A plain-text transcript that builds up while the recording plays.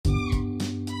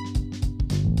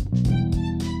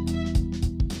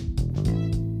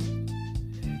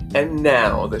And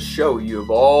now, the show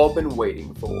you've all been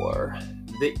waiting for.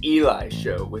 The Eli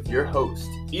Show with your host,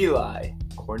 Eli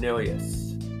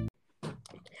Cornelius.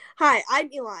 Hi,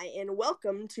 I'm Eli, and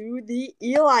welcome to the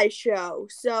Eli Show.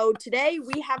 So today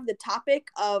we have the topic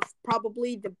of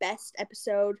probably the best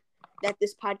episode that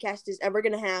this podcast is ever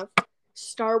going to have.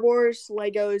 Star Wars,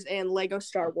 Legos, and Lego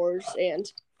Star Wars, and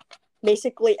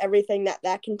basically everything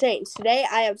that contains. Today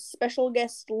I have special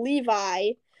guest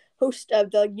Levi, host of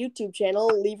the YouTube channel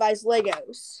Levi's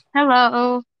Legos.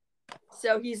 Hello.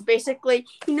 So he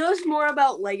knows more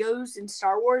about Legos and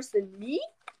Star Wars than me,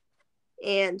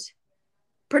 and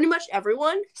pretty much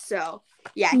everyone. So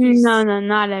yeah, No,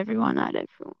 not everyone.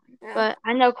 But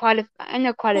I know quite a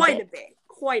bit.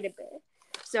 Quite a bit.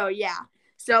 So yeah.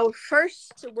 So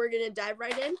first, we're gonna dive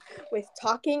right in with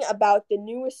talking about the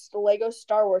newest Lego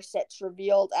Star Wars sets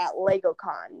revealed at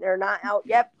LegoCon. They're not out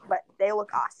yet, but they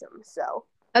look awesome. So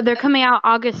They're coming out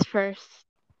August 1st.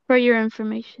 For your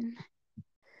information.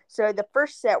 So the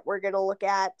first set we're gonna look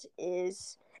at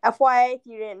is, FYI, if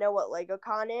you didn't know what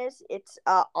LegoCon is, it's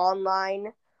an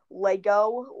online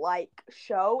Lego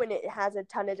show, and it has a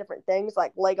ton of different things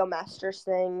like Lego Masters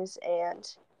things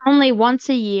and only once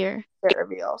a year. It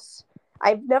reveals.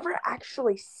 I've never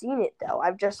actually seen it though.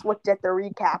 I've just looked at the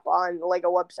recap on the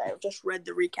Lego website. I've just read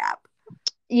the recap.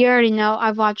 You already know.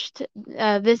 I've watched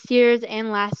this year's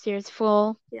and last year's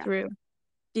full through.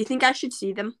 Do you think I should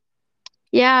see them?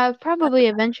 Yeah, probably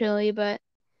eventually, but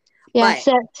yeah,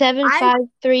 set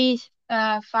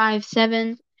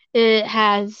 75357. It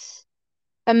has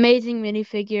amazing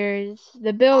minifigures.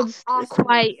 The build's awesome.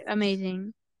 Quite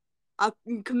amazing.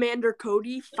 Commander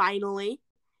Cody finally,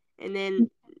 and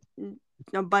then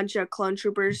a bunch of clone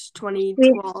troopers.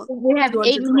 2012. We have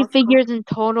 8 minifigures in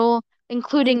total,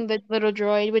 including the little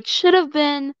droid, which should have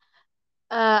been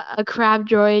a crab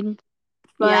droid,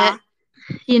 but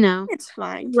it's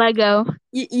fine. Lego.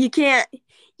 You can't.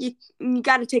 You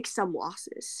got to take some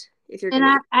losses if you're.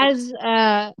 And as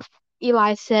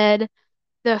Eli said,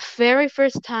 the very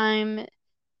first time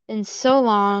in so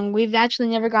long, we've actually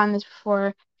never gotten this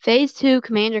before. Phase 2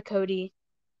 Commander Cody.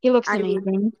 He looks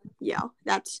amazing. Yeah,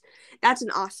 that's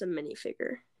an awesome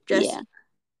minifigure.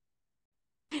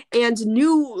 And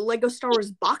new Lego Star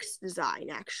Wars box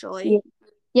design, actually.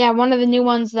 Yeah, one of the new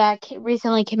ones that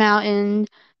recently came out in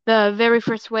the very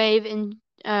first wave in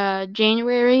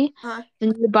January. The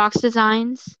new box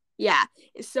designs. Yeah.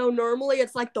 So normally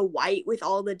it's like the white with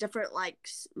all the different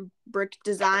brick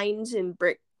designs and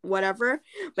brick whatever,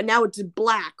 but now it's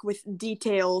black with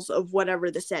details of whatever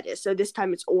the set is. So this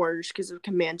time it's orange because of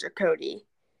Commander Cody.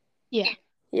 Yeah.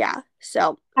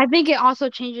 So I think it also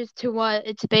changes to what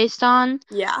it's based on.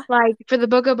 Yeah. Like for the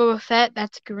Book of Boba Fett,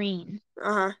 that's green.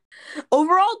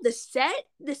 Overall, the set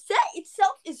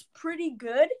itself is pretty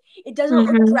good. It doesn't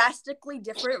look drastically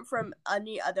different from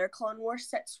any other Clone Wars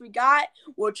sets we got,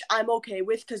 which I'm okay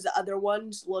with because the other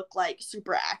ones look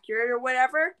super accurate or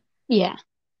whatever. Yeah.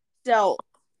 So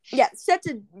yeah, set's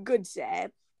a good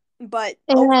set, but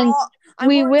overall,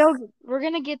 we're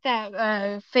gonna get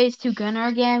that Phase 2 Gunner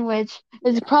again, which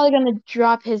is probably gonna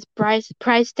drop his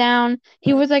price down.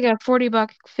 He was like a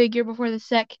 $40 figure before the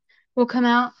set will come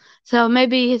out, so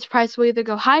maybe his price will either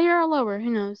go higher or lower.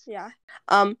 Who knows? Yeah.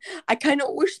 I kind of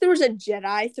wish there was a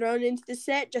Jedi thrown into the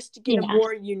set just to get a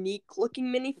more unique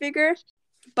looking minifigure,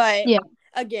 but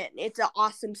again, it's an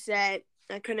awesome set.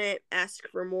 I couldn't ask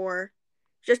for more.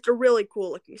 Just a really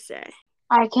cool looking set.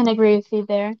 I can agree with you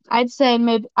there. I'd say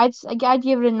I'd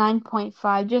give it a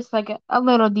 9.5, just like a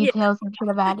little details they should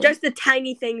have added. Just the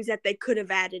tiny things that they could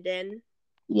have added in.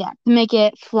 Yeah, to make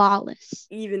it flawless.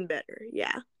 Even better,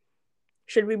 yeah.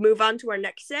 Should we move on to our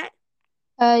next set?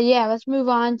 Yeah, let's move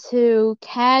on to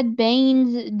Cad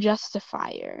Bane's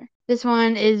Justifier. This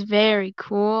one is very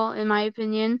cool, in my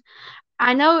opinion.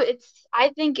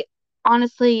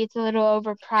 Honestly, it's a little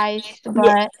overpriced,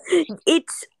 but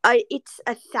it's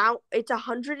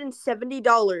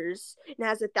 $170 and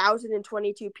has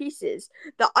 1,022 pieces.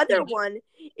 The other one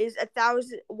is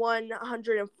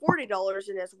 $1,140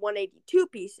 and has 182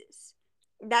 pieces.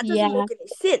 That doesn't make any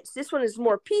sense. This one is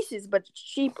more pieces, but it's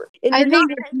cheaper. I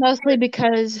think it's mostly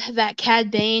because that Cad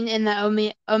Bane and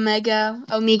the Omega,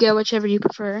 whichever you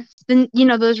prefer. Then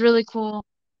those really cool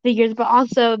figures, but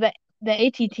also the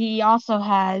ATT also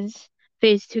has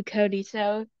Phase 2 Cody,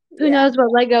 so who knows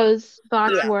what Lego's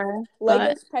thoughts were.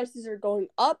 Lego's prices are going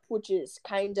up, which is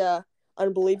kind of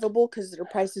unbelievable because their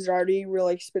prices are already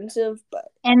really expensive.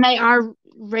 And they are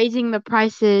raising the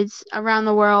prices around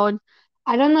the world.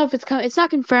 I don't know if it's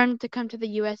not confirmed to come to the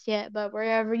U.S. yet, but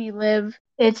wherever you live,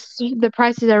 the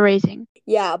prices are raising.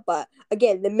 Yeah, but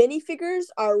again, the minifigures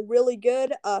are really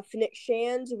good. Fennec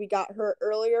Shans, we got her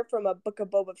earlier from a Book of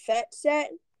Boba Fett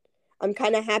set. I'm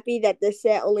kind of happy that this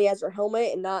set only has her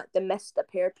helmet and not the messed up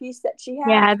hairpiece that she has.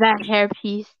 Yeah, that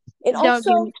hairpiece. And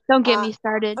also, Don't get me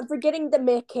started. I'm forgetting the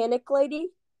mechanic lady.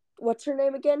 What's her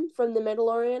name again from The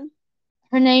Mandalorian?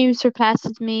 Her name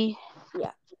surpasses me.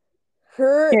 Yeah.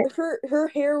 Her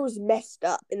hair was messed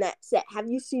up in that set. Have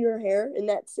you seen her hair in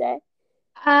that set?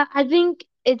 I think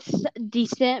it's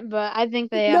decent, but I think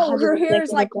they No, her hair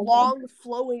is like long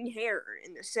flowing hair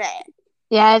in the set.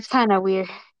 Yeah, it's kind of weird.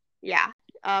 Yeah.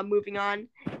 Moving on,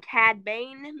 Cad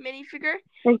Bane minifigure.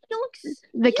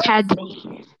 Cad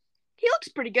Bane. He looks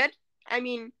pretty good. I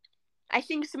mean, I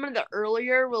think some of the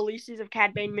earlier releases of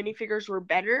Cad Bane minifigures were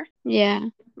better. Yeah.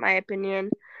 My opinion.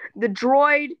 The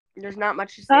droid, there's not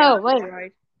much to say about the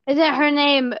droid. Is it her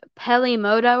name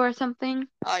Pelimoto or something?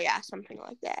 Oh yeah, something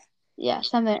like that. Yeah,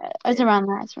 something. It's around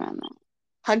that.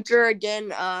 Hunter again, we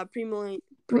got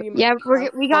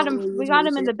him. We got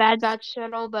him in the Bad Batch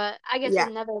shuttle, but I guess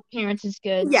another appearance is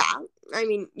good. Yeah, I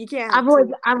mean you can't.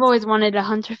 I've always wanted a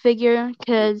Hunter figure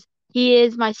because he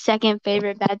is my second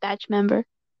favorite Bad Batch member.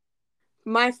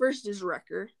 My first is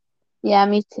Wrecker. Yeah,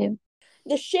 me too.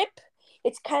 The ship,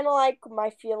 it's kind of like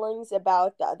my feelings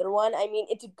about the other one. I mean,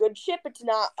 it's a good ship. It's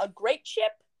not a great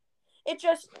ship. It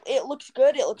looks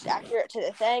good. It looks accurate to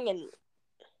the thing, and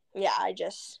yeah,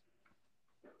 it's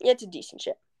a decent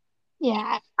ship.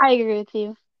 Yeah, I agree with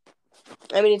you.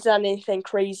 I mean, it's not anything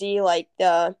crazy like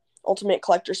the Ultimate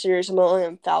Collector Series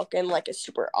Millennium Falcon, like a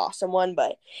super awesome one,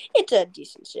 but it's a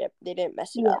decent ship. They didn't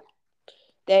mess it up.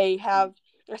 They have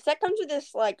a set comes with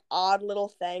this like odd little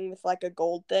thing with like a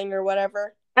gold thing or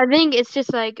whatever. I think it's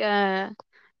just like I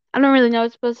don't really know what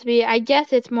it's supposed to be. I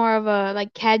guess it's more of a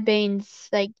like Cad Bane's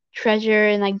like treasure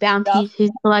and like bounties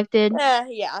he's collected.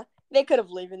 Yeah. They could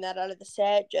have leaving that out of the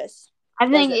set. I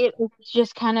think it was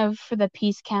just kind of for the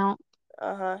piece count.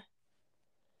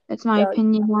 That's my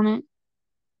opinion on it.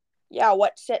 Yeah,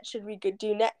 what set should we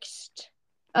do next?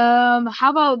 How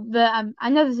about I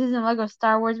know this isn't Lego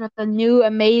Star Wars, but the new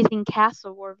Amazing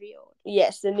Castle revealed.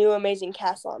 Yes, the new Amazing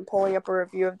Castle. I'm pulling up a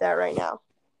review of that right now.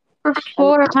 For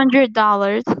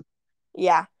 $400.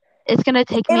 Yeah. It's gonna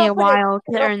take me a while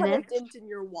to earn this. It'll put a dent in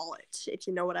your wallet, if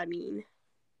you know what I mean.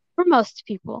 For most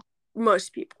people.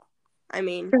 I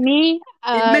mean, for me,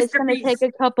 it's gonna take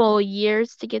a couple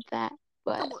years to get that,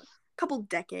 but couple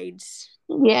decades.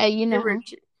 Yeah, you know.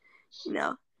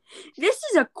 This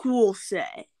is a cool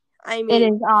set. I mean,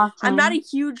 it is awesome. I'm not a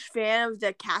huge fan of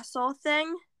the castle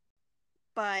thing,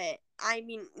 but I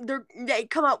mean, they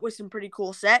come up with some pretty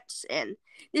cool sets, and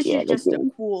this is just a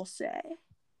cool set.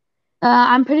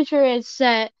 I'm pretty sure it's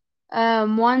set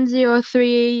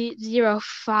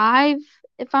 10305,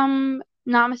 if I'm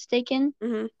not mistaken.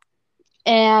 Mm-hmm.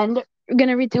 And we're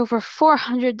gonna retail for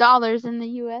 $400 in the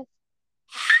U.S.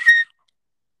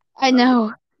 I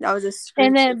know. That was a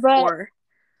screenshot. But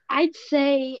I'd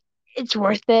say it's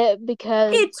worth it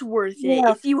because it's worth it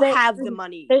if you have the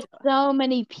money. There's so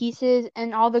many pieces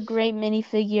and all the great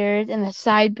minifigures and the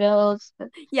side builds.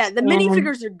 Yeah, the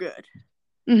minifigures are good.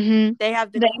 Mm-hmm. They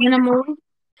have the animals.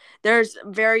 There's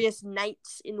various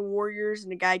knights and warriors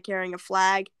and a guy carrying a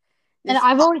flag. And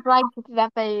I've always liked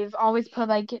that they've always put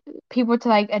like people to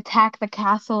like attack the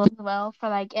castle as well for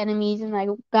like enemies and like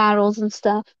battles and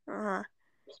stuff.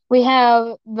 We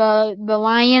have the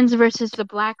Lions versus the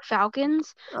Black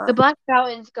Falcons. The Black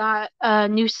Falcons got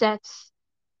new sets.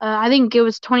 I think it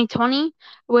was 2020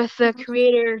 with the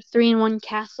Creator 3-in-1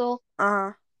 Castle.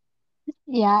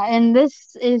 Yeah, and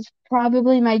this is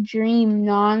probably my dream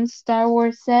non-Star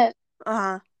Wars set.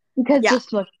 Because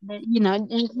just look at it,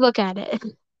 just look at it.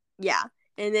 Yeah,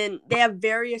 and then they have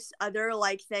various other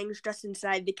like things just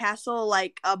inside the castle,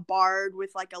 like a bard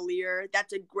with like a lyre.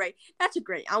 That's a great. I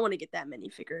want to get that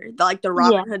minifigure, like the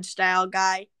Robin Hood style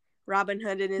guy. Robin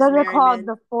Hood and his Those are called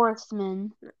the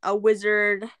Forestmen. A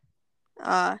wizard,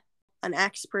 an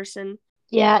axe person.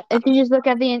 Yeah, if you just look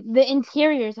at the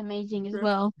interior is amazing as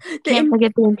well. Can't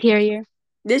forget the interior.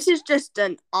 This is just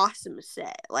an awesome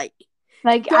set.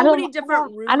 I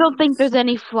don't think there's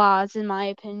any flaws in my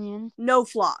opinion. No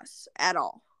flaws at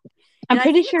all. I'm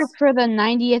pretty sure for the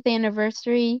 90th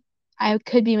anniversary, I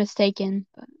could be mistaken.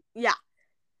 But... Yeah.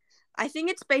 I think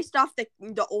it's based off the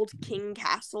old King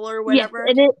Castle or whatever.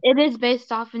 Yeah, it is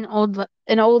based off an old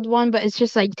one, but it's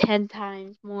just like 10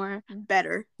 times more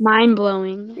better.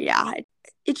 Mind-blowing. Yeah.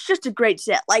 It's just a great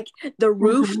set. Like the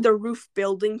roof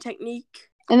building technique.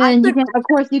 And then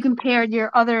you can pair your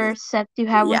other sets you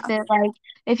have with it. Like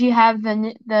if you have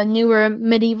the newer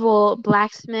medieval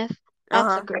blacksmith,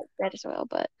 that's a great set as well.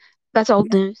 But that's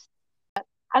old news.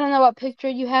 I don't know what picture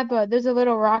you have, but there's a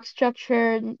little rock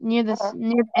structure near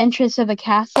the entrance of the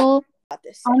castle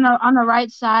on the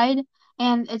right side,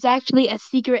 and it's actually a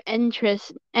secret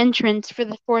entrance for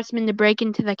the Forcemen to break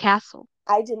into the castle.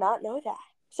 I did not know that.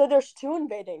 So there's 2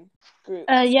 invading groups.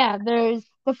 Yeah, there's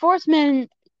the Forcemen,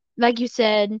 like you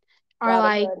said,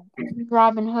 are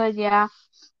Robin Hood, yeah.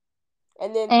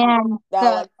 And then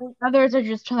the others are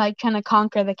just trying to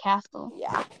conquer the castle.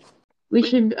 Yeah. We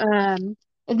should.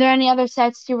 Is there any other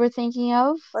sets you were thinking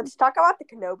of? Let's talk about the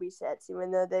Kenobi sets,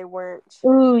 even though they weren't.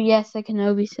 Ooh, yes, the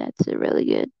Kenobi sets are really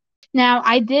good. Now,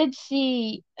 I did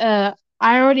see. I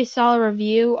already saw a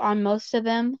review on most of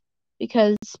them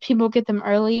because people get them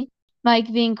early, like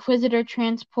the Inquisitor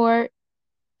transport,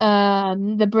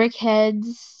 the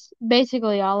Brickheads,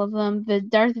 basically all of them. The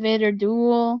Darth Vader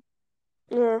duel.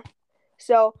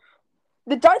 So,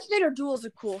 the Darth Vader duel is a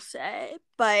cool set,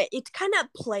 but it's kind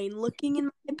of plain looking in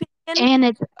my opinion. And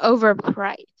it's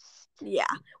overpriced. Yeah.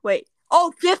 Wait.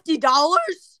 Oh, $50?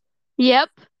 Yep.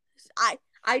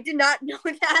 I did not know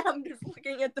that. I'm just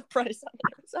looking at the price on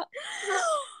Amazon.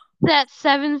 That's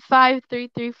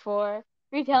 75334,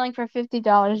 retailing for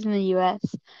 $50 in the U.S.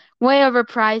 Way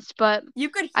overpriced, but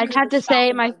I'd have to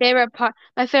say my favorite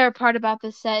part about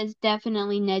this set is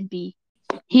definitely Ned B.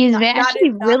 He's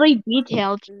actually really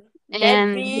detailed.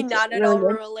 Ned B, not at all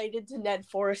related to Ned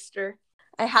Forrester.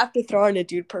 I have to throw in a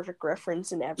Dude Perfect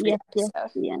reference in every episode.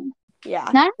 Yeah.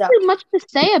 Not really much to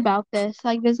say about this.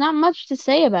 Like, there's not much to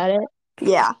say about it.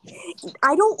 Yeah.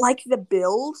 I don't like the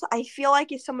builds. I feel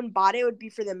like if someone bought it, it would be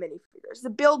for the minifigures. The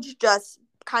build's just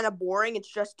kind of boring.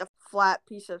 It's just a flat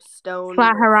piece of stone.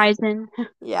 Flat horizon.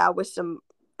 Yeah, with some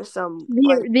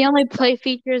the only play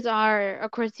features are,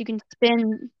 of course, you can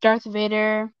spin Darth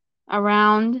Vader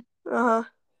around.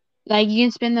 Like, you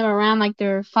can spin them around like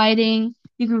they're fighting.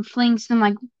 You can fling some,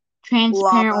 like,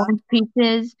 transparent orange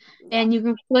pieces. And you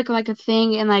can flick, like, a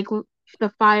thing, and, like, the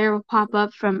fire will pop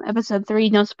up from episode 3.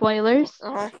 No spoilers.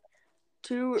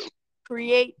 To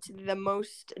create the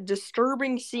most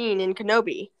disturbing scene in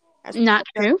Kenobi. Not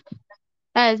true.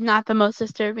 That is not the most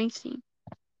disturbing scene.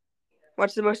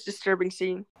 What's the most disturbing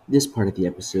scene? This part of the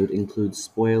episode includes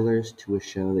spoilers to a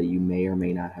show that you may or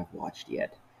may not have watched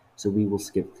yet, so we will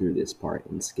skip through this part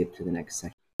and skip to the next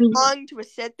section. On to a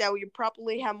set that we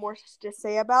probably have more to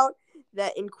say about,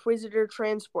 the Inquisitor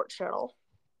transport shuttle.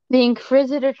 The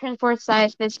Inquisitor transport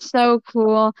size is so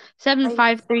cool.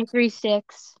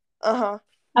 75336.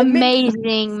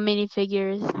 Amazing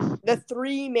minifigures. The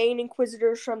 3 main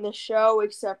Inquisitors from the show,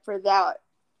 except for that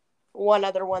one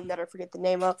other one that I forget the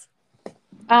name of.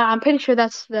 I'm pretty sure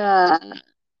that's the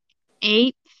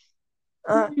 8th.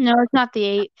 No, it's not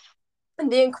the 8th.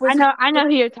 The Inquisitor. I know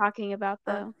who you're talking about,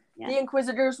 though. The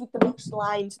Inquisitors with the most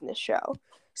lines in the show.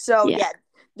 So,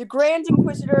 the Grand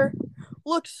Inquisitor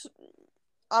looks,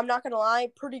 I'm not going to lie,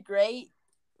 pretty great.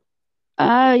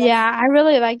 Yeah, I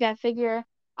really like that figure.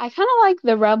 I kind of like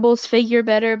the Rebels figure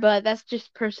better, but that's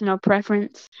just personal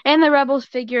preference. And the Rebels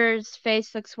figure's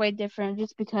face looks way different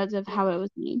just because of how it was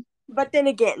made. But then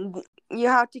again, you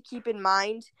have to keep in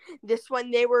mind, this one,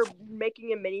 they were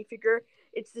making a minifigure.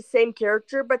 It's the same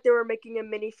character, but they were making a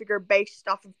minifigure based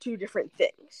off of 2 different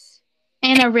things.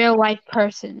 And a real-life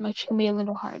person, which can be a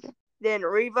little harder. Then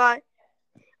Levi,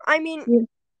 I mean,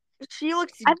 she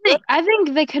looks good. I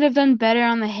think they could have done better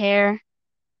on the hair.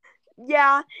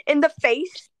 Yeah, and the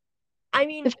face. I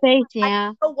mean, the face, yeah. I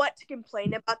don't know what to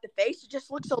complain about the face. It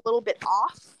just looks a little bit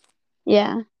off.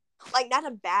 Yeah. Like, not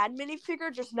a bad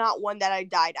minifigure, just not one that I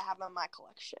died to have in my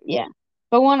collection. Yeah.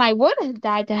 But one I would have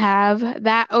died to have,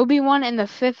 that Obi-Wan and the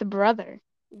 5th brother.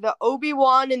 The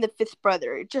Obi-Wan and the 5th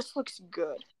brother. It just looks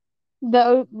good.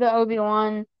 The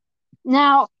Obi-Wan.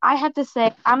 Now, I have to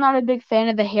say, I'm not a big fan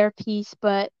of the hairpiece,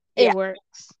 but it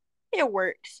works. It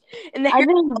works. And the I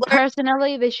think,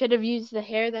 personally, they should have used the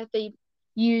hair that they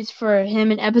used for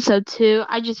him in episode 2.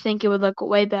 I just think it would look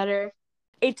way better.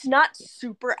 It's not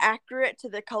super accurate to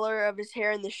the color of his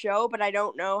hair in the show, but I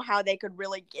don't know how they could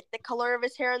really get the color of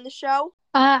his hair in the show.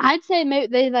 I'd say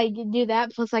maybe they do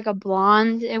that plus a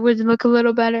blonde. It would look a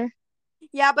little better.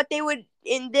 Yeah, but they would,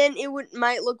 and then it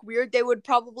might look weird. They would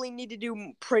probably need to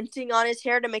do printing on his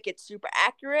hair to make it super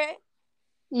accurate.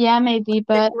 Yeah, maybe,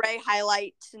 but the gray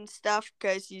highlights and stuff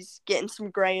because he's getting some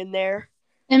gray in there.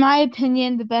 In my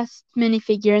opinion, the best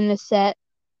minifigure in the set,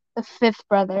 the 5th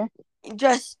brother.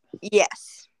 Yes.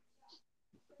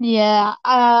 Yeah.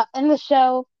 In the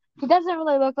show, he doesn't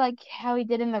really look like how he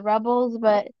did in the Rebels,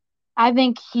 but I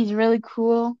think he's really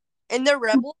cool. In the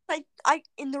Rebels,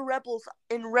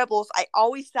 in Rebels, I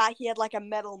always thought he had a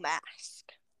metal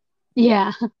mask.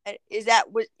 Yeah. Is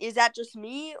that just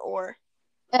me or?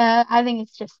 I think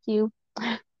it's just you.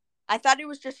 I thought it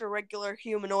was just a regular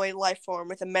humanoid life form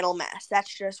with a metal mask.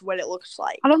 That's just what it looks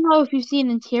like. I don't know if you've seen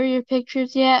interior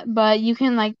pictures yet, but you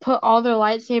can like put all their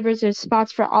lightsabers. There's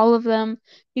spots for all of them.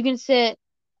 You can sit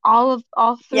all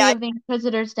three of the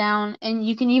Inquisitors down, and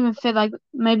you can even fit like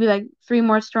maybe like 3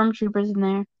 more stormtroopers in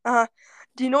there.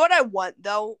 Do you know what I want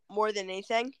though, more than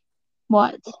anything?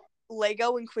 What?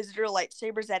 Lego Inquisitor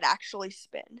lightsabers that actually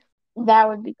spin. That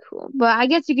would be cool. But I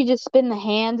guess you could just spin the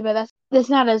hand, but that's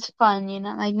not as fun,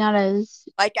 like not as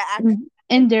like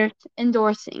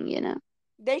endorsing.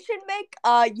 They should make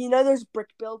those brick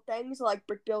build things, like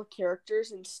brick build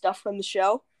characters and stuff from the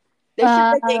show.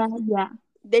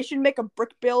 They should make a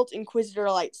brick build Inquisitor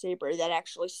lightsaber that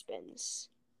actually spins.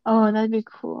 Oh, that'd be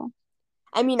cool.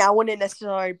 I mean, I wouldn't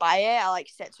necessarily buy it. I like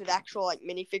sets with actual like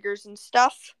minifigures and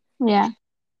stuff. Yeah.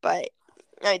 But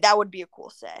that would be a cool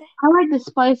set. I like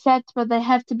display sets, but they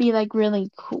have to be like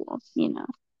really cool,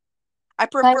 I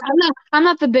prefer. I'm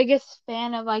not the biggest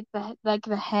fan of like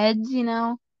the heads,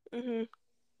 Mhm.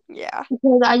 Yeah.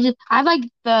 Because I like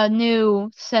the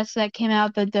new sets that came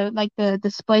out, the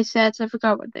display sets. I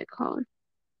forgot what they're called.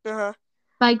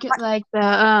 Like the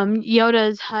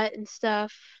Yoda's hut and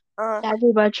stuff.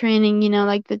 Dagobah training,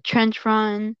 like the trench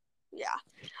run. Yeah.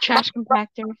 Trash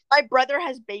compactor. My brother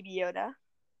has Baby Yoda.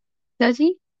 Does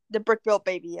he? The brick built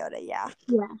Baby Yoda, yeah.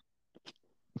 Yeah.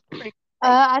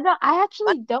 I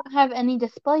actually don't have any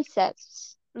display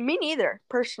sets. Me neither,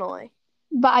 personally.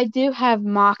 But I do have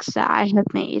mocks that I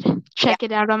have made. Check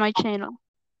it out on my channel.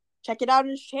 Check it out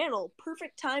on his channel.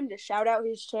 Perfect time to shout out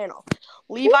his channel.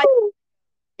 Levi,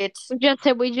 we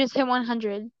just hit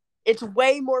 100. It's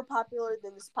way more popular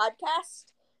than this podcast.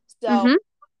 So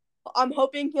I'm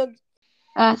hoping he'll.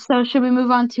 So should we move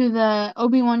on to the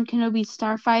Obi-Wan Kenobi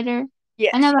Starfighter?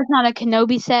 Yes. I know that's not a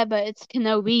Kenobi set, but it's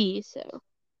Kenobi, so.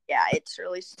 Yeah, it's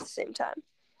released at the same time.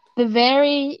 The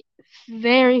very,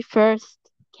 very first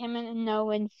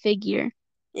Kaminoan figure.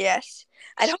 Yes.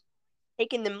 I don't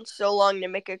taken them so long to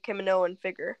make a Kaminoan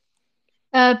figure.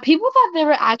 People thought they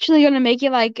were actually going to make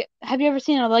it like, have you ever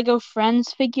seen a Lego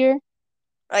Friends figure?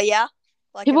 Yeah.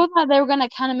 People thought they were going to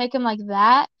kind of make them like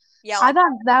that. Yeah.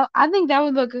 I think that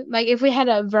would look like if we had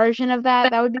a version of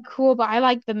that would be cool, but I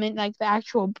like the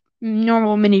actual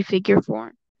normal minifigure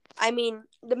form. I mean,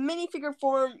 the minifigure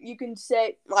form, you can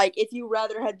say, like, if you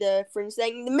rather had the Friends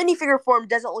thing, the minifigure form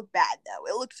doesn't look bad, though.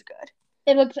 It looks good.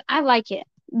 I like it.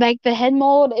 Like, the head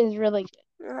mold is really good.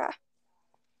 Yeah.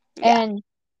 And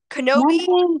Kenobi, one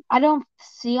thing I don't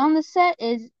see on the set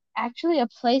is actually a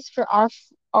place for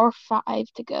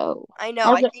R5 to go. I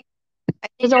know. I think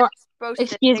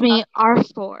excuse me,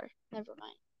 R4. Never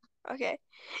mind. Okay.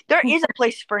 There is a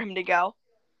place for him to go.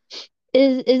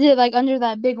 Is it, like, under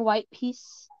that big white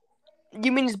piece?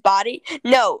 You mean his body?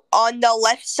 No, on the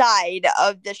left side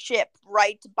of the ship,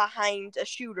 right behind a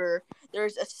shooter,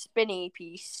 there's a spinny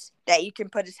piece that you can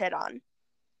put his head on.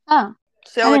 Oh.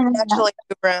 So it can actually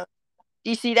move around.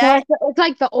 Do you see that? So it's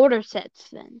like the older sets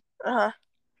then. I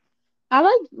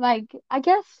like I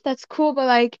guess that's cool, but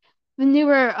like the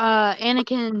newer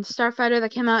Anakin Starfighter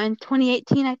that came out in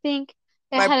 2018, I think,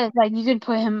 had like you could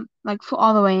put him like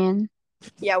all the way in.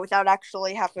 Yeah, without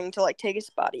actually having to like take his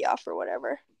body off or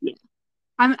whatever. Yeah.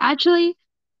 I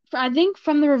think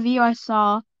from the review I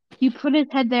saw, you put his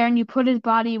head there and you put his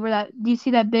body do you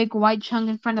see that big white chunk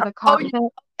in front of the cockpit?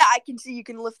 Yeah, I can see you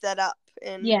can lift that up.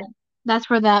 Yeah, that's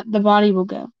where the body will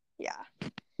go. Yeah.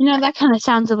 That kind of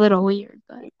sounds a little weird,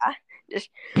 but. Yeah,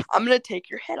 I'm going to take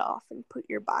your head off and put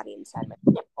your body inside my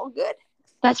head. All good.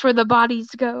 That's where the bodies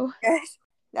go. Yes.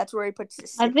 That's where he puts the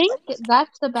ship. I think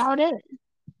that's about it.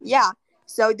 Yeah.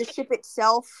 So the ship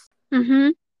itself.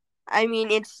 I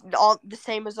mean, it's all the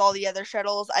same as all the other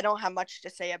shuttles. I don't have much to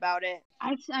say about it.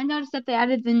 I noticed that they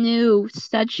added the new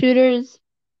stud shooters.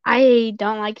 I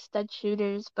don't like stud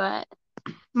shooters, but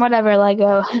whatever,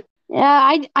 Lego.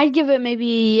 Yeah, I'd give it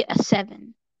maybe a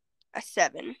 7. A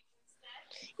 7.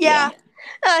 Yeah.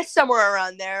 Somewhere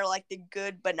around there, like the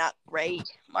good but not great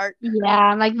mark.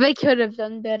 Yeah, like they could have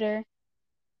done better.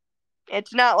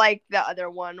 It's not like the other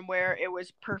one where it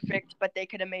was perfect, but they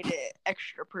could have made it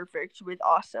extra perfect with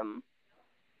awesome.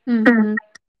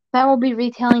 That will be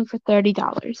retailing for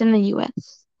 $30 in the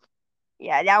U.S.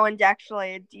 Yeah, that one's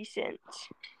actually a decent.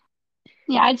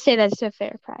 Yeah, I'd say that's a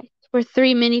fair price. For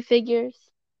 3 minifigures.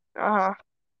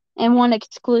 And 1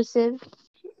 exclusive.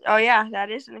 Oh, yeah,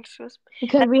 that is an exclusive.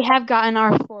 Because we have gotten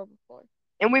R4 before.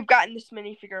 And we've gotten this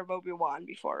minifigure of Obi-Wan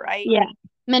before, right? Yeah,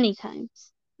 many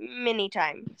times. Many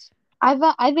times.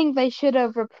 I think they should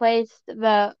have replaced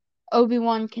the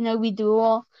Obi-Wan Kenobi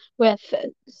duel with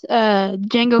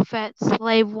Jango Fett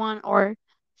Slave One or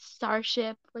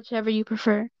Starship, whichever you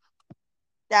prefer.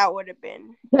 That would have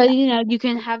been. But you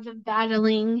can have them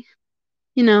battling.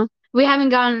 We haven't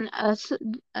gotten a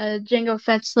Jango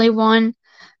Fett Slave one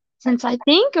since I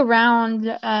think around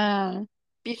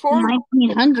Before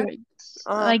 1900s.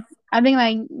 Like I think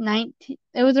like 19.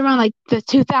 It was around like the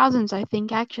 2000s. I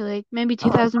think actually maybe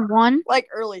 2001. like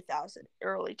early 2000s.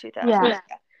 Yeah.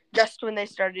 Just when they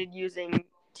started using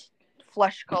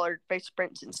flesh-colored face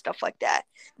prints and stuff like that.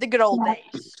 The good old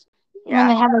days. When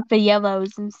they have like the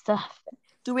yellows and stuff.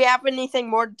 Do we have anything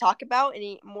more to talk about?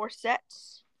 Any more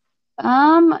sets?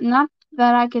 Not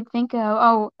that I could think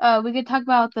of. We could talk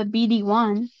about the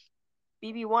BD1.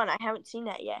 BB1, I haven't seen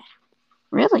that yet.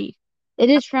 Really? It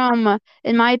is from,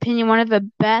 in my opinion, one of the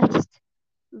best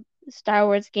Star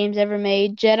Wars games ever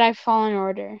made, Jedi Fallen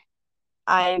Order.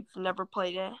 I've never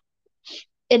played it.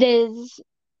 It is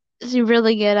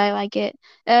really good. I like it.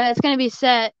 It's going to be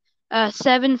set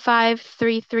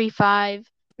 75335,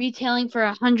 retailing for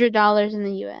 $100 in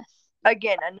the US.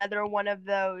 Again, another one of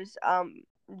those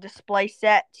display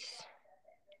sets.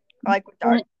 Like with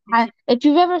Darth. If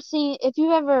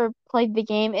you've ever played the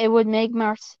game, it would make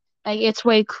more it's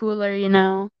way cooler,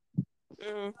 Like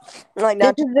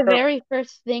this is the very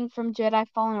first thing from Jedi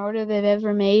Fallen Order they've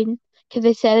ever made, because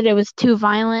they said it was too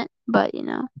violent, but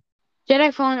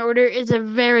Jedi Fallen Order is a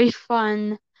very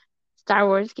fun Star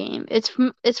Wars game.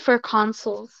 It's for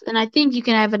consoles, and I think you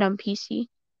can have it on PC.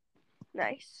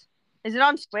 Nice. Is it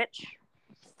on Switch?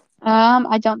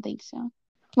 I don't think so.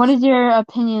 What is your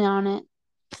opinion on it?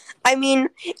 I mean,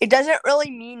 it doesn't really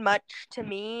mean much to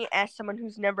me as someone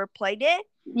who's never played it.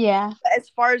 Yeah. As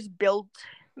far as the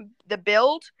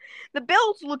build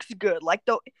looks good. Like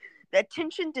the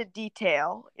attention to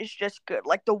detail is just good.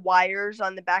 Like the wires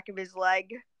on the back of his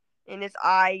leg and his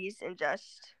eyes and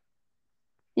just.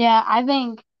 Yeah, I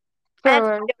think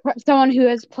for someone who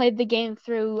has played the game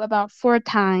through about 4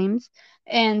 times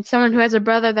and someone who has a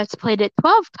brother that's played it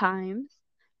 12 times.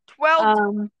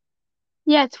 12?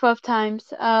 Yeah, 12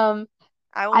 times. I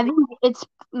think it's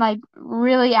like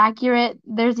really accurate.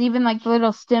 There's even like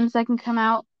little stems that can come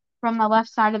out from the left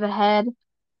side of the head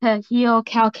to heal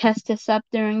Cal Kestis up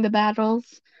during the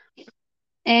battles.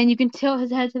 And you can tilt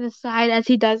his head to the side as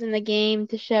he does in the game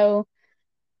to show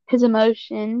his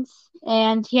emotions.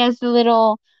 And he has the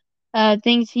little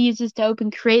things he uses to open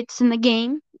crates in the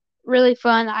game. Really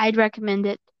fun. I'd recommend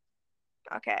it.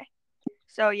 Okay.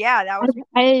 So, yeah, that was...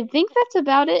 I think that's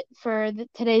about it for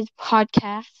today's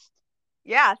podcast.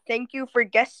 Yeah, thank you for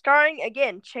guest starring.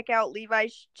 Again, check out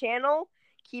Levi's channel.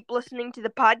 Keep listening to the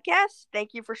podcast.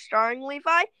 Thank you for starring,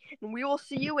 Levi. And we will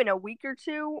see you in a week or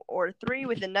 2 or 3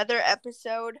 with another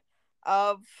episode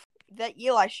of The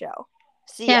Eli Show.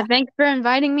 See ya. Yeah, thanks for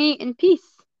inviting me, and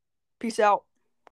peace. Peace out.